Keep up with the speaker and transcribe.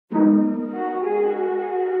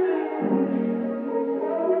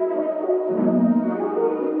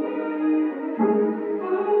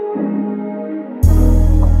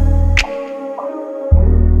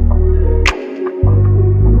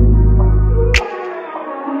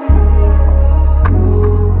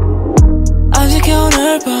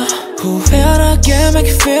make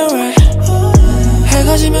you feel right.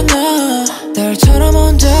 해가 지면 나 달처럼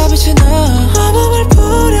혼자 빛이 나. 마법을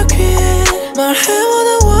뿌려 귀에 말해 what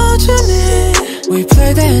I want you need. We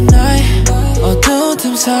play day and night 어두운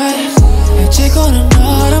틈 사이 찍고는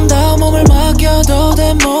너 아름다운 몸을 맡겨도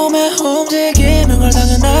내 몸의 움직이는 걸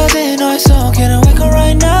당연하지. 너의 손길은 wake up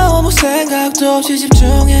right now. 아무 생각도 없이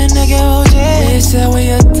집중해 내게 오지. We say we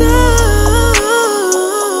are done.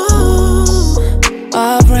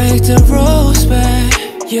 I break the rules, babe.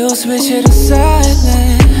 You switch it aside,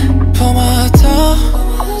 man. Pull my toe,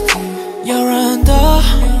 you're under.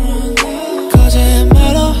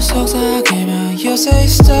 거짓말로 속삭이며 you say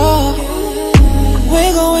stop.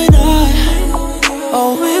 We going high,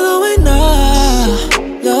 oh we going high.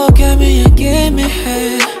 Look at me and give me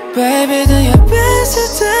head. Baby do your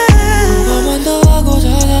best today. 너만 더 하고자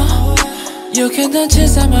나. You can dance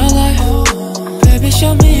inside my life. Baby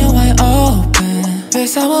show me your wide open.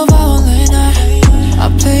 Face I'm a lonely night. I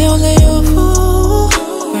play only you.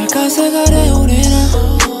 빨간색 아래 우리는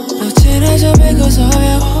더 진해져 because of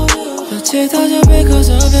you. 더 짙어져 because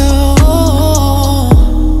of you.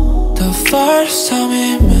 The first time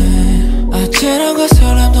we met 아찔함과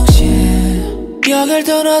설렘 동시에 여길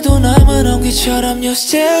떠나도 남은 온기처럼 You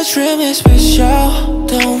still dream it special.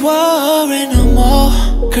 Don't worry no more.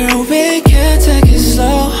 Girl we can take it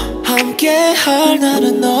slow. 함께할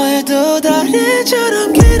나는 너의 두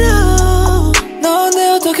다리처럼 길어. 넌 내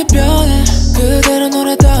어떻게 변해 그대로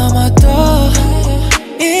노래 담아도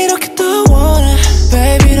이렇게 더 원해.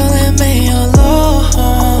 Baby don't let me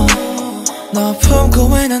alone. 너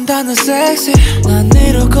품고 있는 단어 sexy 난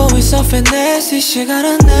이루고 있어 fantasy.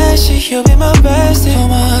 시간은 4시 You be my bestie. Pull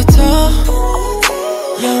my toe,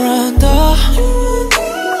 you're under.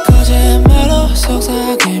 거짓말로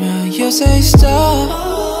속삭이며 You say stop.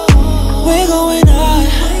 We going high,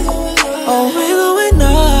 oh we going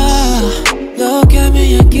high. Look at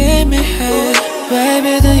me and give me head.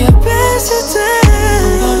 Baby do your best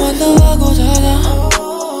today. 너만 더 하고자 나.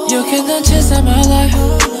 You can dance inside my life.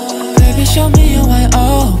 Baby show me your wide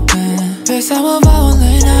open. Face I'm a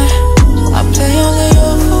lonely night. I play only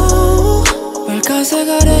you. 빨간색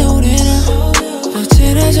아래 우리는 더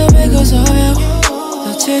진해져 because of you.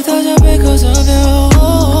 더 짙어져 because of you.